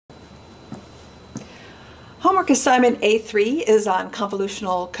Homework assignment A3 is on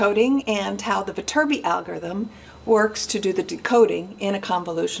convolutional coding and how the Viterbi algorithm works to do the decoding in a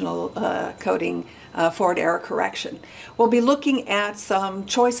convolutional coding forward error correction. We'll be looking at some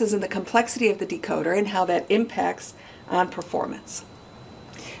choices in the complexity of the decoder and how that impacts on performance.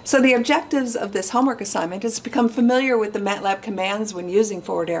 So the objectives of this homework assignment is to become familiar with the MATLAB commands when using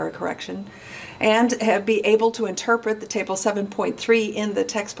forward error correction and be able to interpret the table 7.3 in the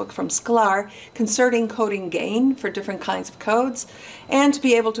textbook from Scholar concerning coding gain for different kinds of codes, and to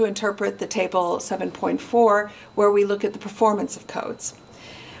be able to interpret the table 7.4 where we look at the performance of codes.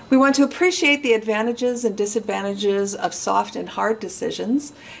 We want to appreciate the advantages and disadvantages of soft and hard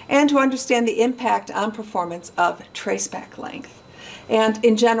decisions, and to understand the impact on performance of traceback length, and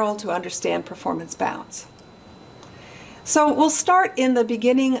in general to understand performance bounds. So we'll start in the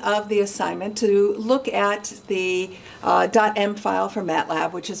beginning of the assignment to look at the .m file for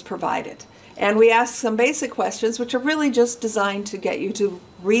MATLAB, which is provided. And we ask some basic questions which are really just designed to get you to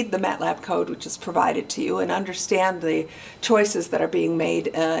read the MATLAB code which is provided to you and understand the choices that are being made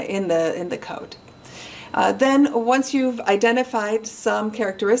in the code. Then once you've identified some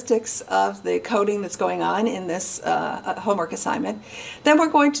characteristics of the coding that's going on in this homework assignment, then we're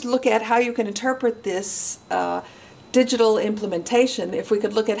going to look at how you can interpret this digital implementation, if we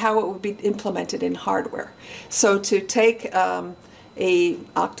could look at how it would be implemented in hardware. So to take a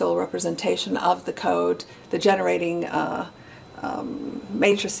octal representation of the code, the generating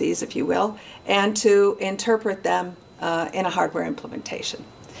matrices, if you will, and to interpret them in a hardware implementation.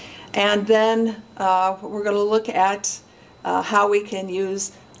 And then we're going to look at how we can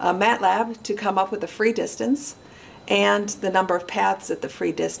use MATLAB to come up with a free distance and the number of paths at the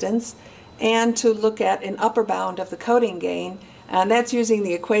free distance, and to look at an upper bound of the coding gain, and that's using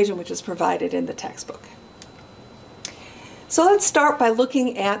the equation which is provided in the textbook. So let's start by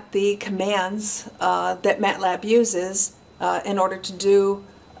looking at the commands that MATLAB uses in order to do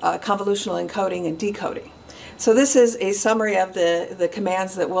convolutional encoding and decoding. So this is a summary of the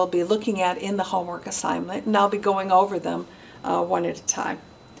commands that we'll be looking at in the homework assignment, and I'll be going over them one at a time.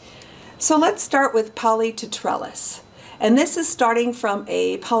 So let's start with poly to trellis. And this is starting from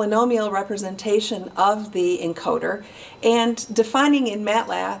a polynomial representation of the encoder and defining in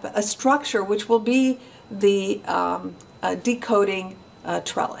MATLAB a structure which will be the decoding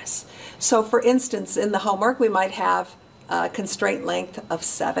trellis. So for instance, in the homework we might have a constraint length of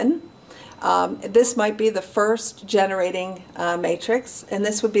 7. This might be the first generating matrix, and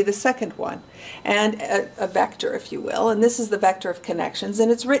this would be the second one, and a vector, if you will. And this is the vector of connections,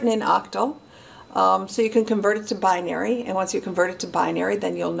 and it's written in octal. So you can convert it to binary, and once you convert it to binary,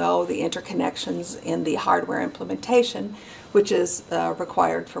 then you'll know the interconnections in the hardware implementation, which is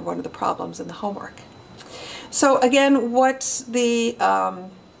required for one of the problems in the homework. So again, what the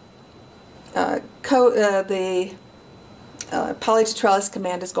poly to trellis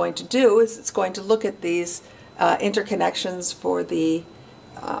command is going to do is it's going to look at these interconnections for the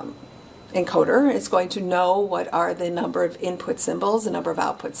encoder. It's going to know what are the number of input symbols, the number of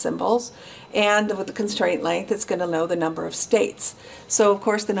output symbols, and with the constraint length it's going to know the number of states. So of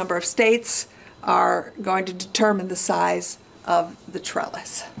course the number of states are going to determine the size of the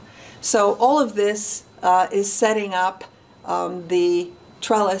trellis. So all of this is setting up the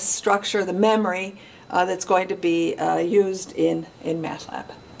trellis structure, the memory that's going to be used in MATLAB.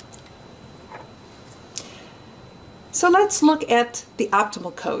 So let's look at the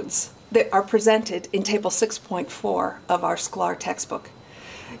optimal codes that are presented in table 6.4 of our Scholar textbook.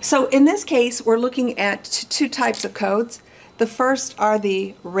 So in this case we're looking at two types of codes. The first are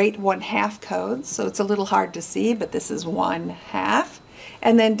the rate 1/2 codes, so it's a little hard to see, but this is 1/2.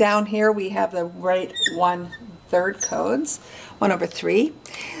 And then down here we have the rate 1/3 codes, 1/3.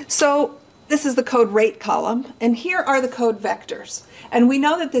 So this is the code rate column, and here are the code vectors. And we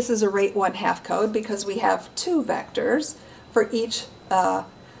know that this is a rate 1/2 code because we have 2 vectors for each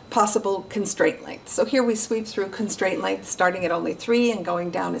possible constraint length. So here we sweep through constraint length starting at only 3 and going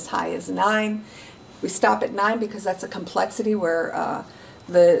down as high as 9. We stop at 9 because that's a complexity where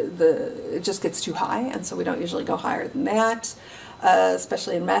it just gets too high, and so we don't usually go higher than that,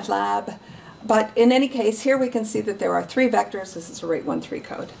 especially in MATLAB. But in any case, here we can see that there are 3 vectors. This is a rate 1/3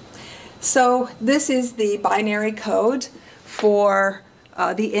 code. So this is the binary code for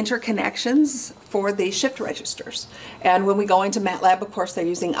the interconnections for the shift registers. And when we go into MATLAB, of course, they're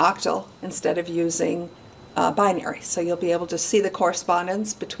using octal instead of using binary. So you'll be able to see the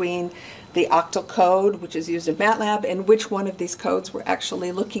correspondence between the octal code, which is used in MATLAB, and which one of these codes we're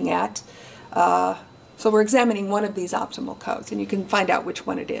actually looking at. So we're examining one of these optimal codes, and you can find out which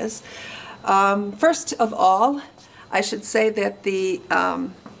one it is. First of all, I should say that the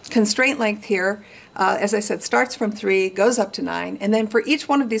constraint length here as I said, starts from 3, goes up to 9, and then for each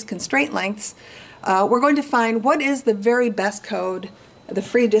one of these constraint lengths, we're going to find what is the very best code, the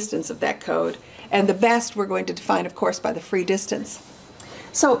free distance of that code, and the best we're going to define, of course, by the free distance.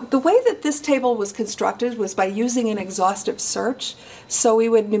 So the way that this table was constructed was by using an exhaustive search. So we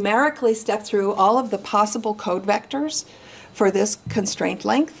would numerically step through all of the possible code vectors for this constraint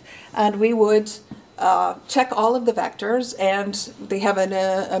length, and we would check all of the vectors, and they have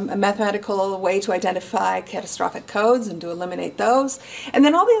a mathematical way to identify catastrophic codes and to eliminate those. And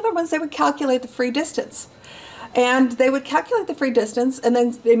then all the other ones, they would calculate the free distance. And they would calculate the free distance, and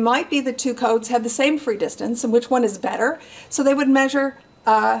then it might be the two codes have the same free distance, and which one is better. So they would measure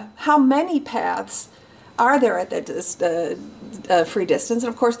how many paths are there at that free distance.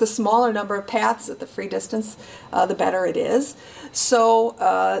 And of course, the smaller number of paths at the free distance, the better it is. So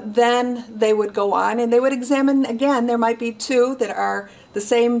then they would go on and they would examine again. There might be two that are the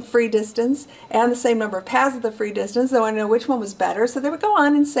same free distance and the same number of paths at the free distance. They want to know which one was better. So they would go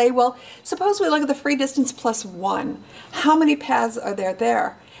on and say, well, suppose we look at the free distance plus 1. How many paths are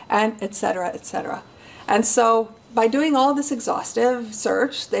there? And et cetera, et cetera. And so by doing all this exhaustive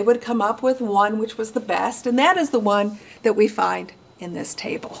search, they would come up with one which was the best, and that is the one that we find in this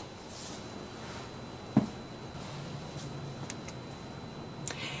table.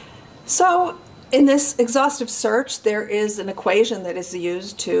 So in this exhaustive search, there is an equation that is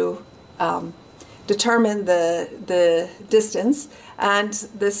used to determine the distance, and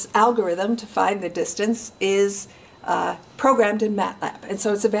this algorithm to find the distance is programmed in MATLAB, and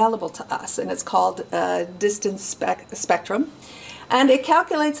so it's available to us, and it's called distance spectrum, and it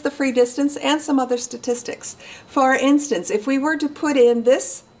calculates the free distance and some other statistics. For instance, if we were to put in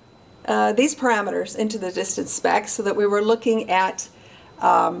these parameters into the distance spec, so that we were looking at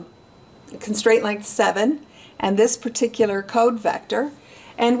constraint length 7 and this particular code vector,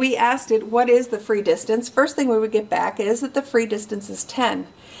 and we asked it what is the free distance, first thing we would get back is that the free distance is 10.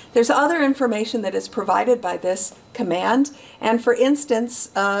 There's other information that is provided by this command, and for instance,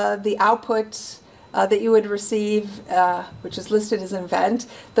 the output that you would receive, which is listed as an event,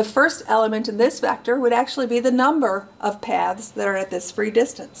 the first element in this vector would actually be the number of paths that are at this free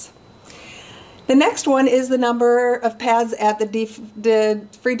distance. The next one is the number of paths at the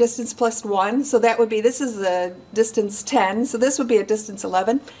free distance plus 1, so that would be, this is the distance 10, so this would be at distance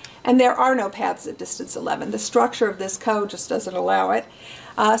 11, and there are no paths at distance 11. The structure of this code just doesn't allow it.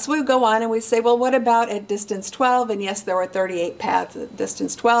 So we would go on and we say, well, what about at distance 12? And yes, there were 38 paths at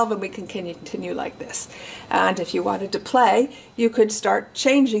distance 12, and we can continue like this. And if you wanted to play, you could start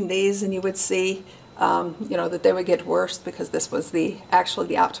changing these, and you would see that they would get worse because this was actually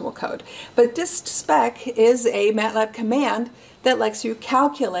the optimal code. But dist spec is a MATLAB command that lets you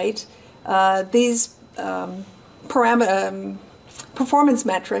calculate these performance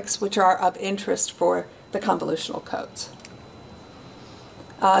metrics which are of interest for the convolutional codes.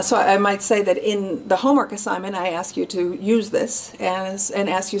 So I might say that in the homework assignment, I ask you to use this and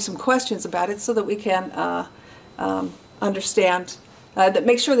ask you some questions about it so that we can understand,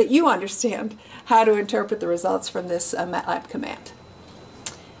 make sure that you understand how to interpret the results from this MATLAB command.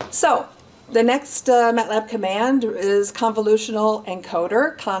 So the next MATLAB command is convolutional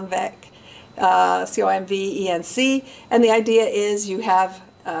encoder, convec, C-O-M-V-E-N-C, and the idea is you have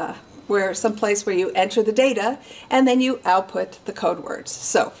someplace where you enter the data and then you output the code words.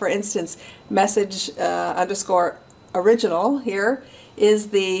 So for instance, message underscore original here is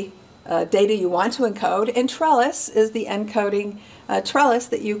the data you want to encode, and trellis is the encoding trellis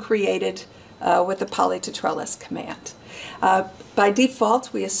that you created with the poly to trellis command. By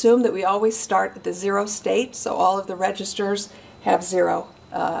default, we assume that we always start at the 0 state, so all of the registers have 0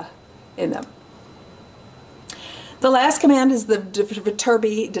 in them. The last command is the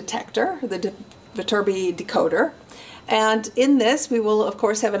Viterbi detector, the Viterbi decoder. And in this, we will, of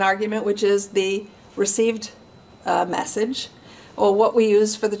course, have an argument, which is the received message, or what we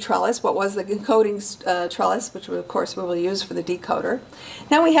use for the trellis, what was the encoding trellis, which, of course, we will use for the decoder.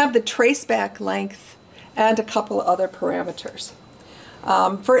 Now we have the traceback length and a couple other parameters.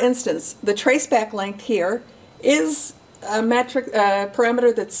 For instance, the traceback length here is a metric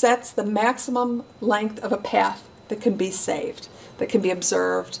parameter that sets the maximum length of a path that can be saved, that can be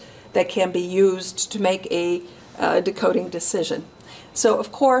observed, that can be used to make a decoding decision. So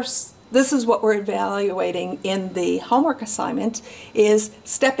of course, this is what we're evaluating in the homework assignment, is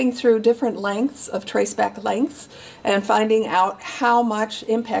stepping through different lengths of traceback lengths and finding out how much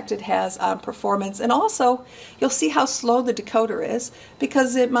impact it has on performance. And also, you'll see how slow the decoder is,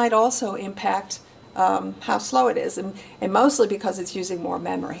 because it might also impact how slow it is, and mostly because it's using more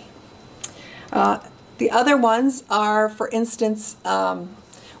memory. The other ones are, for instance,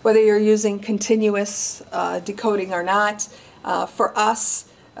 whether you're using continuous decoding or not. For us,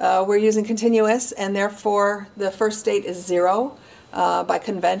 we're using continuous, and therefore the first state is 0 by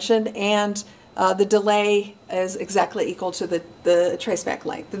convention, and the delay is exactly equal to the traceback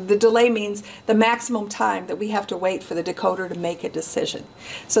length. The delay means the maximum time that we have to wait for the decoder to make a decision.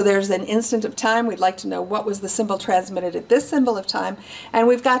 So there's an instant of time. We'd like to know what was the symbol transmitted at this symbol of time, and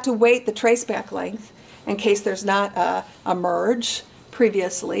we've got to wait the traceback length in case there's not a merge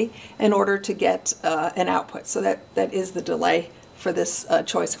previously in order to get an output. So that is the delay for this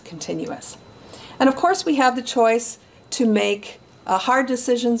choice of continuous. And of course we have the choice to make hard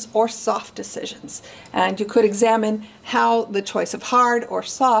decisions or soft decisions. And you could examine how the choice of hard or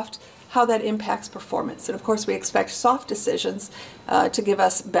soft, how that impacts performance. And of course we expect soft decisions to give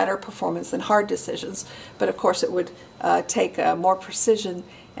us better performance than hard decisions, but of course it would take more precision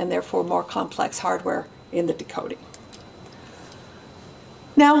and therefore more complex hardware in the decoding.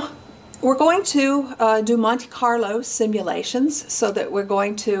 Now, we're going to do Monte Carlo simulations so that we're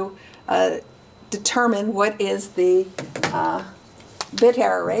going to determine what is the bit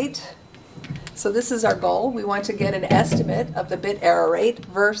error rate. So this is our goal. We want to get an estimate of the bit error rate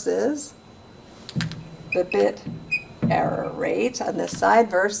versus the bit error rate on this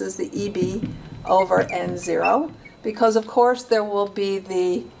side versus the EB over N0, because of course there will be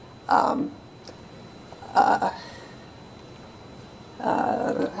the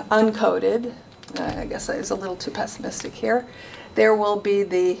uncoded. I guess I was a little too pessimistic here. There will be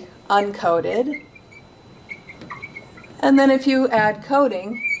the uncoded. And then if you add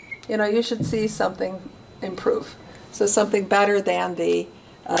coding, you should see something improve. So something better than the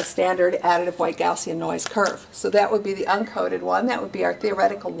standard additive white Gaussian noise curve. So that would be the uncoded one. That would be our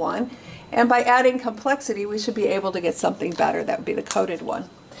theoretical one. And by adding complexity, we should be able to get something better. That would be the coded one.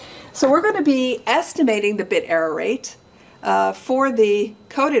 So we're going to be estimating the bit error rate for the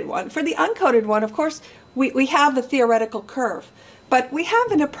coded one. For the uncoded one, of course, we have the theoretical curve. But we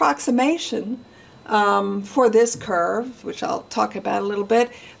have an approximation for this curve, which I'll talk about a little bit,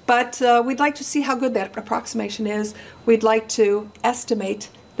 but we'd like to see how good that approximation is. We'd like to estimate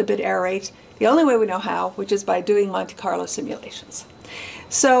the bit error rate the only way we know how, which is by doing Monte Carlo simulations.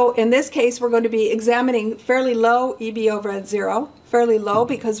 So in this case, we're going to be examining fairly low EB over N0, fairly low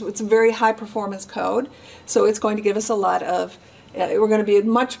because it's a very high performance code, so it's going to give us a lot of we're going to be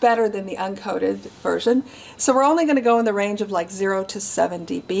much better than the uncoded version. So we're only going to go in the range of like 0 to 7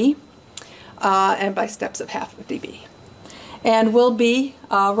 dB. And by steps of half of dB. And we'll be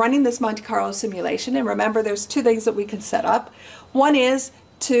running this Monte Carlo simulation, and remember there's two things that we can set up. One is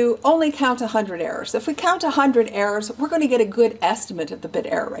to only count 100 errors. If we count 100 errors, we're going to get a good estimate of the bit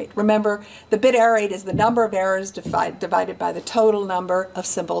error rate. Remember, the bit error rate is the number of errors divided by the total number of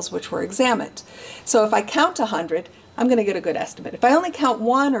symbols which were examined. So if I count 100, I'm going to get a good estimate. If I only count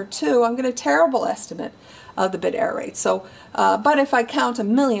 1 or 2, I'm going to get a terrible estimate of the bit error rate. So, but if I count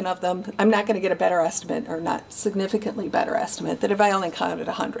 1,000,000 of them, I'm not going to get a better estimate, or not significantly better estimate, than if I only counted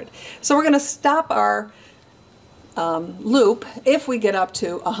 100. So we're going to stop our loop if we get up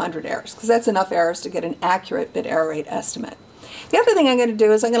to 100 errors, because that's enough errors to get an accurate bit error rate estimate. The other thing I'm going to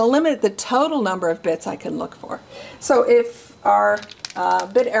do is I'm going to limit the total number of bits I can look for. So if our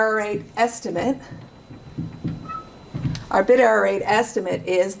bit error rate estimate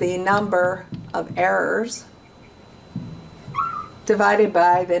is the number of errors divided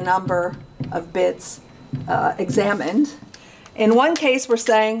by the number of bits examined. In one case we're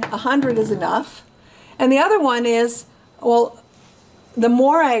saying 100 is enough, and the other one is, well, the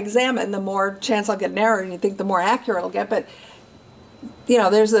more I examine, the more chance I'll get an error, and you think the more accurate I'll get, but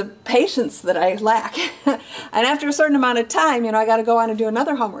there's a patience that I lack. And after a certain amount of time, I got to go on and do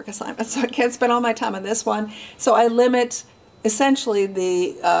another homework assignment, so I can't spend all my time on this one. So I limit essentially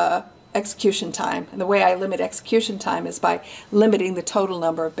the execution time. And the way I limit execution time is by limiting the total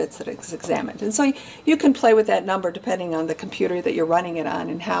number of bits that is examined. And so you can play with that number depending on the computer that you're running it on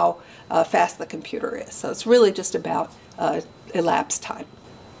and how fast the computer is. So it's really just about elapsed time.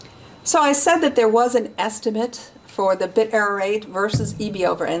 So I said that there was an estimate for the bit error rate versus EB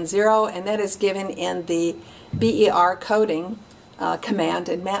over N0, and that is given in the BER coding command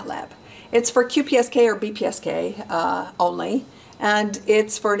in MATLAB. It's for QPSK or BPSK only, and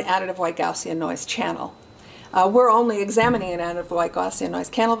it's for an additive white Gaussian noise channel. We're only examining an additive white Gaussian noise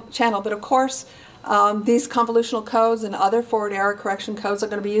channel, but of course these convolutional codes and other forward error correction codes are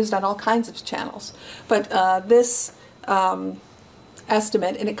going to be used on all kinds of channels. But this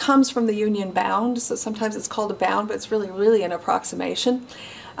estimate, and it comes from the union bound, so sometimes it's called a bound, but it's really an approximation.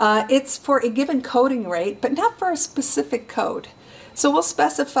 It's for a given coding rate, but not for a specific code. So we'll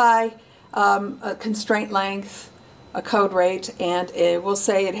specify a constraint length, a code rate, and it will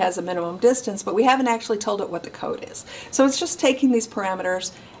say it has a minimum distance, but we haven't actually told it what the code is. So it's just taking these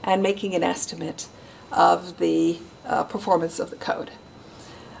parameters and making an estimate of the performance of the code.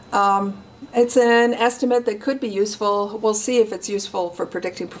 It's an estimate that could be useful. We'll see if it's useful for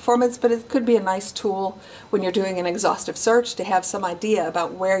predicting performance, but it could be a nice tool when you're doing an exhaustive search to have some idea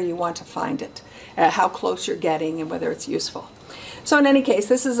about where you want to find it, how close you're getting, and whether it's useful. So in any case,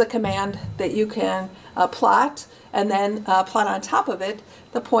 this is a command that you can plot, and then plot on top of it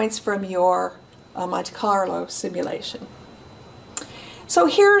the points from your Monte Carlo simulation. So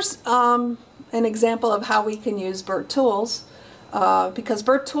here's an example of how we can use BERT tools, because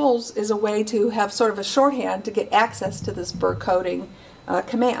BERT tools is a way to have sort of a shorthand to get access to this BERT coding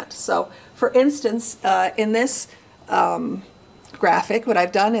command. So for instance, in this graphic, what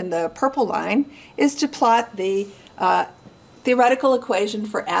I've done in the purple line is to plot the theoretical equation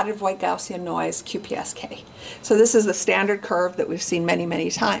for additive white Gaussian noise, QPSK. So this is the standard curve that we've seen many, many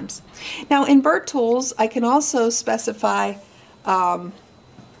times. Now in BERT tools, I can also specify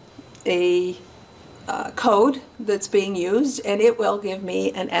a code that's being used, and it will give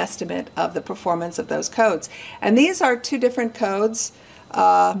me an estimate of the performance of those codes. And these are two different codes.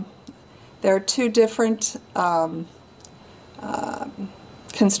 There are two different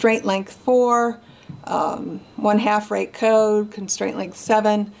constraint length 4, 1/2 rate code, constraint length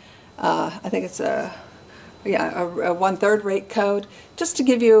 7. I think it's a 1/3 rate code, just to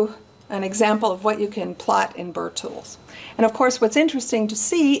give you an example of what you can plot in BERT tools. And of course, what's interesting to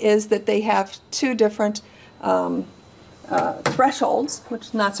see is that they have two different thresholds, which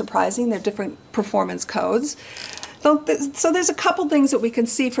is not surprising. They're different performance codes. So there's a couple things that we can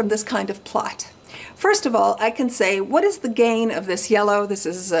see from this kind of plot. First of all, I can say, what is the gain of this yellow? This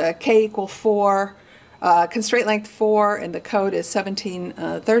is k = 4, constraint length 4, and the code is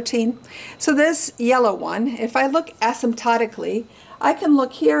 1713. So this yellow one, if I look asymptotically, I can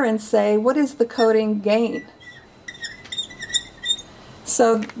look here and say, what is the coding gain?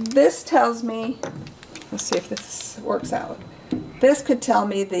 So this tells me, let's see if this works out. This could tell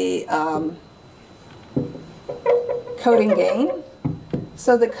me the coding gain.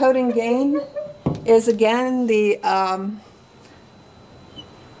 So the coding gain is again the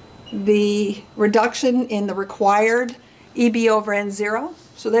reduction in the required EB/N0.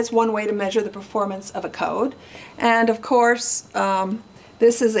 So that's one way to measure the performance of a code. And of course,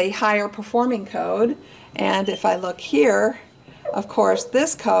 this is a higher performing code. And if I look here, of course,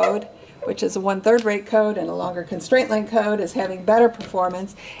 this code, which is a 1/3 rate code and a longer constraint length code, is having better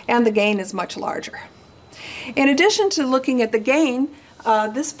performance, and the gain is much larger. In addition to looking at the gain,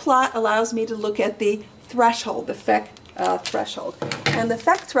 this plot allows me to look at the threshold, the FEC threshold. And the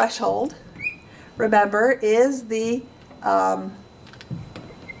FEC threshold, remember, is the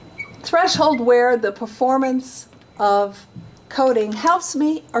threshold where the performance of coding helps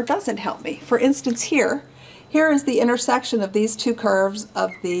me or doesn't help me. For instance, here is the intersection of these two curves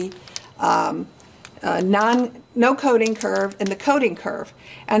of the no coding curve and the coding curve.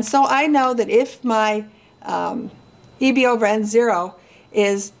 And so I know that if my EB/N0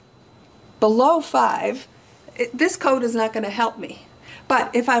 is below 5, this code is not going to help me. But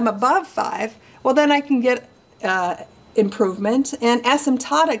if I'm above 5, well, then I can get improvement, and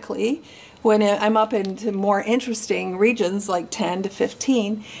asymptotically, when I'm up into more interesting regions like 10 to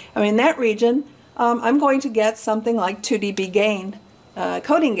 15, in that region, I'm going to get something like 2 dB gain,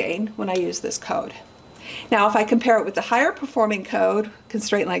 coding gain, when I use this code. Now, if I compare it with the higher performing code,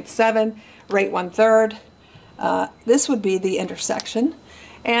 constraint length 7, rate 1/3, this would be the intersection.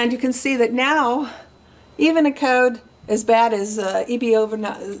 And you can see that now, even a code as bad as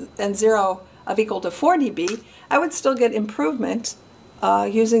EB/N0 of equal to 4 dB, I would still get improvement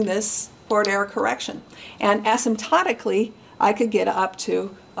using this forward error correction. And asymptotically, I could get up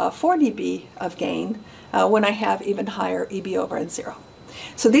to 4 dB of gain when I have even higher EB/N0.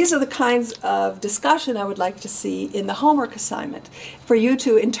 So these are the kinds of discussion I would like to see in the homework assignment, for you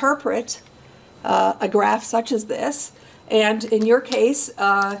to interpret a graph such as this. And in your case,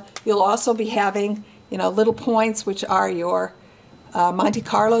 you'll also be having little points, which are your Monte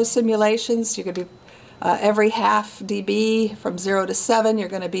Carlo simulations. You're going to be every half dB from 0 to 7. You're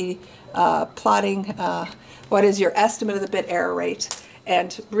going to be plotting what is your estimate of the bit error rate.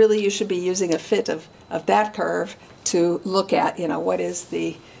 And really, you should be using a fit of that curve to look at, what is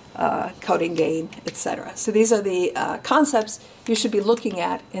the coding gain, etc. So these are the concepts you should be looking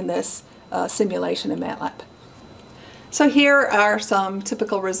at in this simulation in MATLAB. So here are some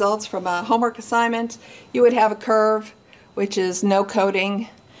typical results from a homework assignment. You would have a curve which is no coding.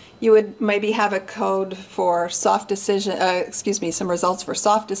 you would maybe have a code for soft decision, some results for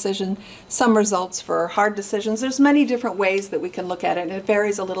soft decision, some results for hard decisions. There's many different ways that we can look at it, and it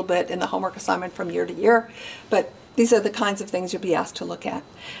varies a little bit in the homework assignment from year to year, but these are the kinds of things you'll be asked to look at.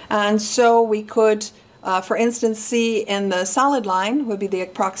 And so we could, for instance, see in the solid line would be the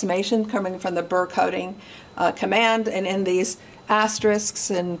approximation coming from the Burr coding command, and in these asterisks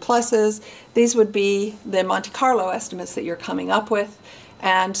and pluses, these would be the Monte Carlo estimates that you're coming up with,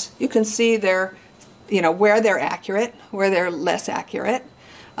 and you can see they're, where they're accurate, where they're less accurate.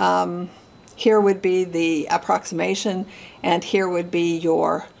 Here would be the approximation, and here would be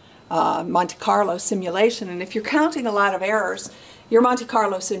your Monte Carlo simulation. And if you're counting a lot of errors, your Monte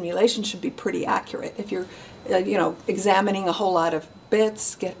Carlo simulation should be pretty accurate. If you're, examining a whole lot of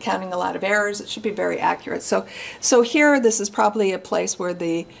bits, counting a lot of errors, it should be very accurate. So here, this is probably a place where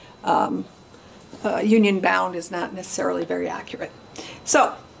the union bound is not necessarily very accurate.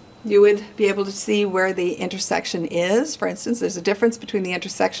 So you would be able to see where the intersection is. For instance, there's a difference between the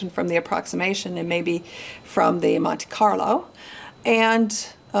intersection from the approximation and maybe from the Monte Carlo, and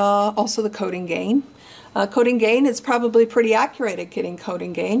also the coding gain. Coding gain is probably pretty accurate at getting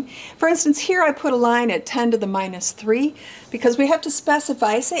coding gain. For instance, here I put a line at 10 to the minus 3 because we have to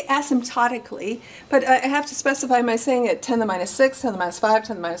specify, I say asymptotically, but I have to specify by saying at 10 to the minus 6, 10 to the minus 5, 10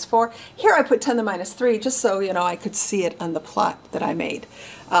 to the minus 4. Here I put 10 to the minus 3 just so, I could see it on the plot that I made.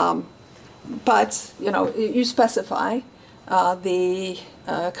 But, you specify the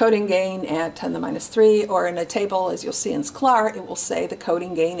coding gain at 10 to the minus 3, or in a table, as you'll see in SCLAR, it will say the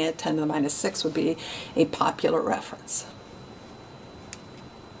coding gain at 10 to the minus 6 would be a popular reference.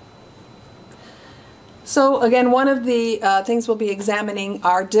 So again, one of the things we'll be examining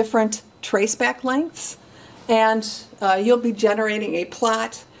are different traceback lengths, and you'll be generating a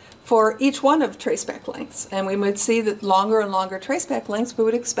plot for each one of traceback lengths. And we would see that longer and longer traceback lengths, we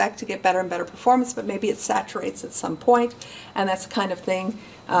would expect to get better and better performance, but maybe it saturates at some point, and that's the kind of thing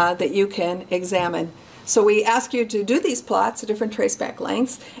that you can examine. So we ask you to do these plots at different traceback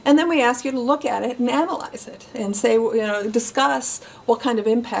lengths, and then we ask you to look at it and analyze it and say, discuss what kind of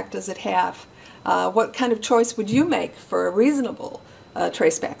impact does it have? What kind of choice would you make for a reasonable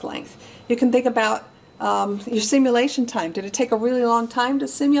traceback length? You can think about your simulation time. Did it take a really long time to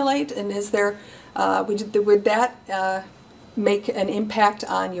simulate? And is there, would that make an impact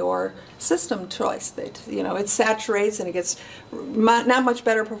on your system choice? That, it saturates and it gets not much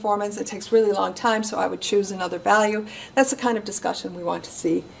better performance. It takes really long time, so I would choose another value. That's the kind of discussion we want to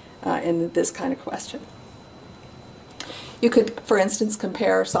see in this kind of question. You could, for instance,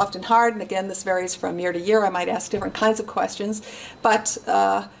 compare soft and hard, and again, this varies from year to year. I might ask different kinds of questions, but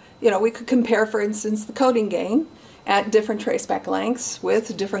we could compare, for instance, the coding gain at different traceback lengths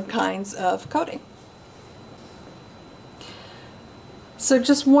with different kinds of coding. So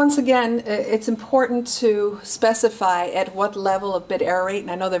just once again, it's important to specify at what level of bit error rate, and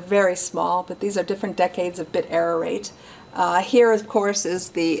I know they're very small, but these are different decades of bit error rate. Here, of course, is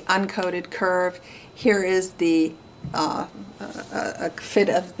the uncoded curve. Here is the a fit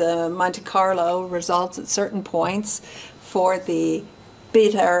of the Monte Carlo results at certain points for the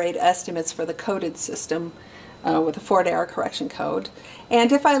bit error rate estimates for the coded system with a forward error correction code.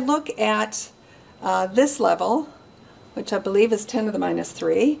 And if I look at this level, which I believe is 10 to the minus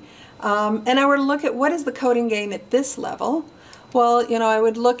 3, and I were to look at what is the coding gain at this level, well, I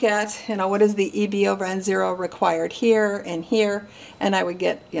would look at, what is the EB over N0 required here, and I would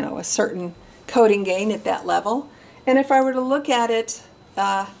get, a certain coding gain at that level. And if I were to look at it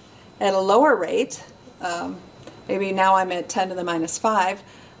at a lower rate, maybe now I'm at 10 to the minus 5,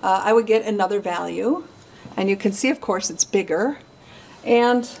 I would get another value. And you can see, of course, it's bigger.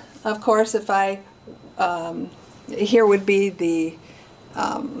 And, of course, if I, here would be the,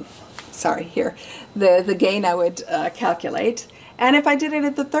 the gain I would calculate. And if I did it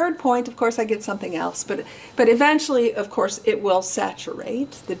at the third point, of course, I get something else. But eventually, of course, it will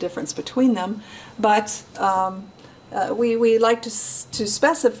saturate the difference between them. But we like to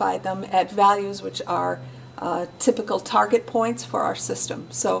specify them at values which are typical target points for our system.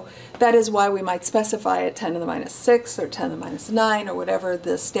 So that is why we might specify at 10 to the minus 6 or 10 to the minus 9 or whatever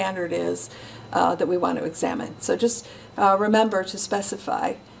the standard is that we want to examine. So just remember to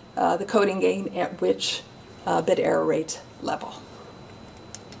specify the coding gain at which bit error rate level.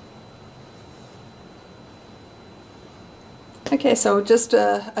 Okay, so just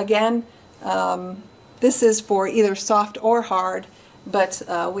again, this is for either soft or hard, but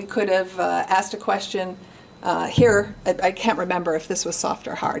we could have asked a question here. I can't remember if this was soft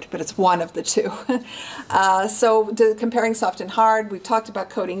or hard, but it's one of the two. So comparing soft and hard, we talked about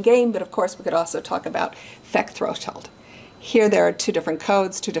coding gain, but of course we could also talk about effect threshold. Here there are two different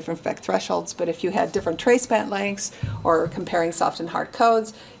codes, two different effect thresholds, but if you had different trace band lengths or comparing soft and hard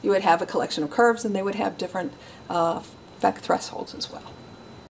codes, you would have a collection of curves and they would have different effect thresholds as well.